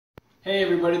Hey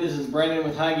everybody, this is Brandon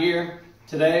with High Gear.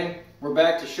 Today we're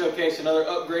back to showcase another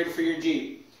upgrade for your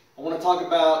Jeep. I want to talk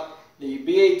about the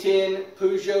BA10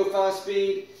 Peugeot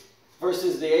 5-speed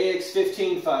versus the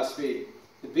AX15 5-speed.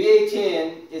 The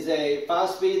BA10 is a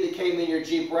 5-speed that came in your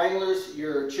Jeep Wranglers,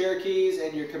 your Cherokees,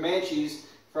 and your Comanches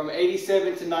from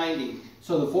 87 to 90.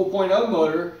 So the 4.0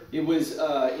 motor, it was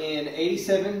in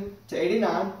 87 to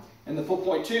 89, and the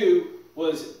 4.2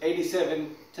 was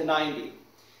 87 to 90.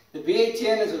 The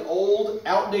BA10 is an old,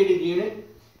 outdated unit.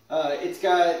 It's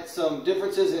got some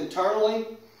differences internally,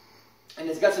 and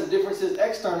it's got some differences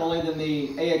externally than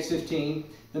the AX15.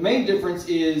 The main difference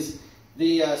is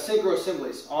the Synchro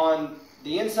Assemblies. On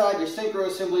the inside, your Synchro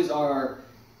Assemblies are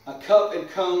a cup and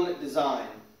cone design.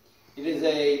 It is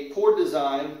a poured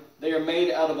design. They are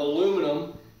made out of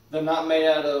aluminum. They're not made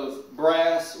out of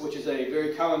brass, which is a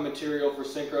very common material for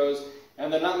Synchros,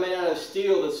 and they're not made out of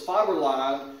steel that's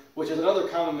fiber-lined, which is another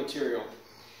common material.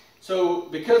 So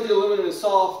because the aluminum is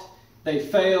soft, they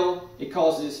fail. It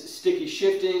causes sticky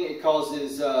shifting. It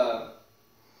causes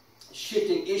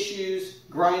shifting issues,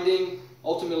 grinding.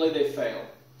 Ultimately, they fail.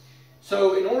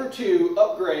 So in order to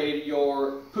upgrade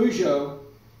your Peugeot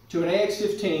to an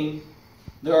AX15,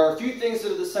 there are a few things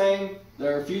that are the same.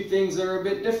 There are a few things that are a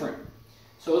bit different.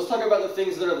 So let's talk about the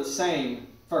things that are the same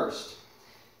first.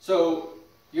 So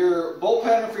your bolt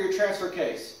pattern for your transfer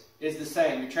case is the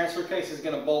same. Your transfer case is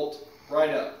going to bolt right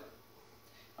up.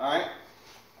 Alright?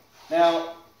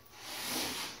 Now,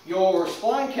 your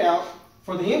spline count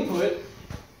for the input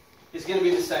is going to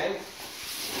be the same.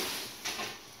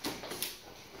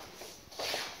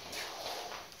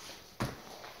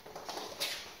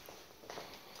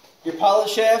 Your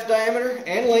pilot shaft diameter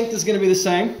and length is going to be the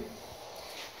same.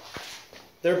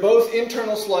 They're both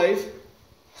internal slave,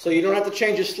 so you don't have to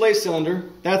change your slave cylinder.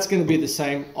 That's going to be the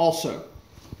same also.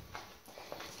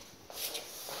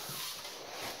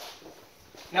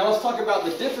 Now let's talk about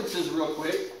the differences real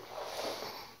quick.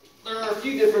 There are a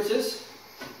few differences,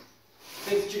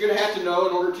 things that you're going to have to know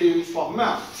in order to swap them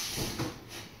out.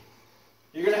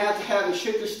 You're going to have a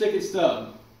shifter stick and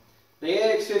stub. The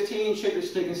AX15 shifter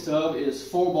stick and stub is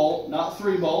 4 bolt, not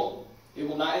 3 bolt. It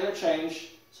will not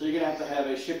interchange, so you're going to have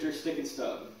a shifter stick and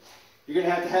stub. You're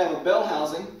going to have a bell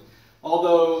housing,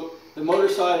 although the motor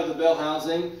side of the bell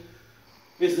housing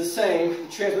is the same.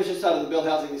 The transmission side of the bell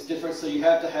housing is different, so you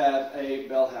have to have a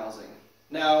bell housing.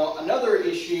 Now, another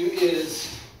issue is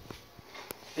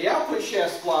the output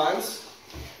shaft splines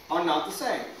are not the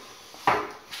same.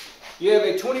 You have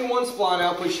a 21 spline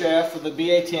output shaft for the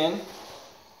BA10.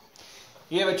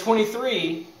 You have a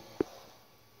 23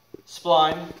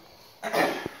 spline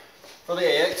for the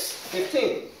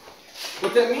AX15.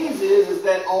 What that means is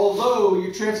that although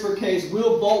your transfer case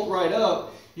will bolt right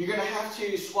up, you're going to have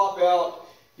to swap out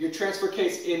your transfer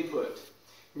case input.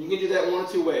 And you can do that one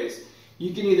of two ways.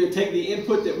 You can either take the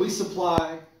input that we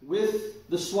supply with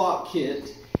the swap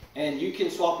kit and you can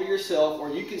swap it yourself, or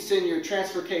you can send your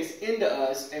transfer case into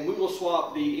us and we will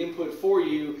swap the input for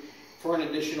you for an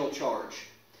additional charge.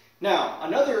 Now,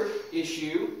 another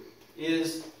issue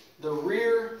is the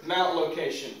rear mount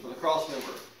location for the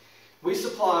crossmember. We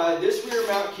supply this rear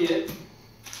mount kit,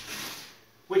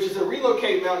 which is a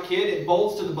relocate mount kit. It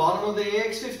bolts to the bottom of the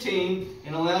AX15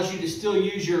 and allows you to still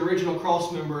use your original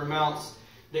crossmember mounts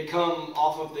that come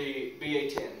off of the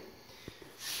BA10.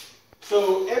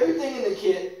 So everything in the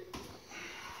kit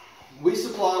we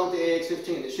supply with the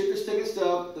AX15, the shifter stick and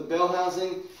stub, the bell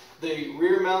housing, the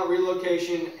rear mount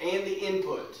relocation, and the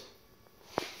input.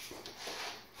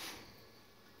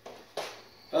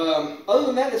 Other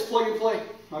than that, it's plug and play.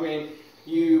 I mean,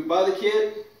 you buy the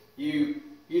kit, you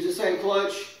use the same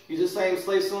clutch, use the same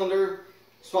slave cylinder,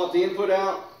 swap the input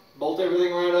out, bolt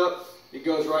everything right up, it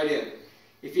goes right in.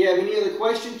 If you have any other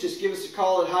questions, just give us a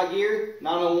call at High Gear,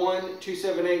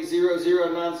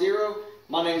 901-278-0090.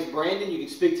 My name is Brandon. You can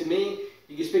speak to me.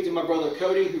 You can speak to my brother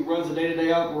Cody, who runs the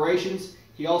day-to-day operations.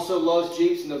 He also loves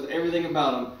Jeeps and knows everything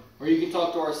about them. Or you can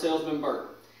talk to our salesman,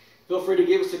 Bert. Feel free to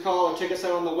give us a call or check us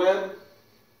out on the web.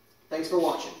 Thanks for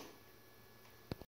watching.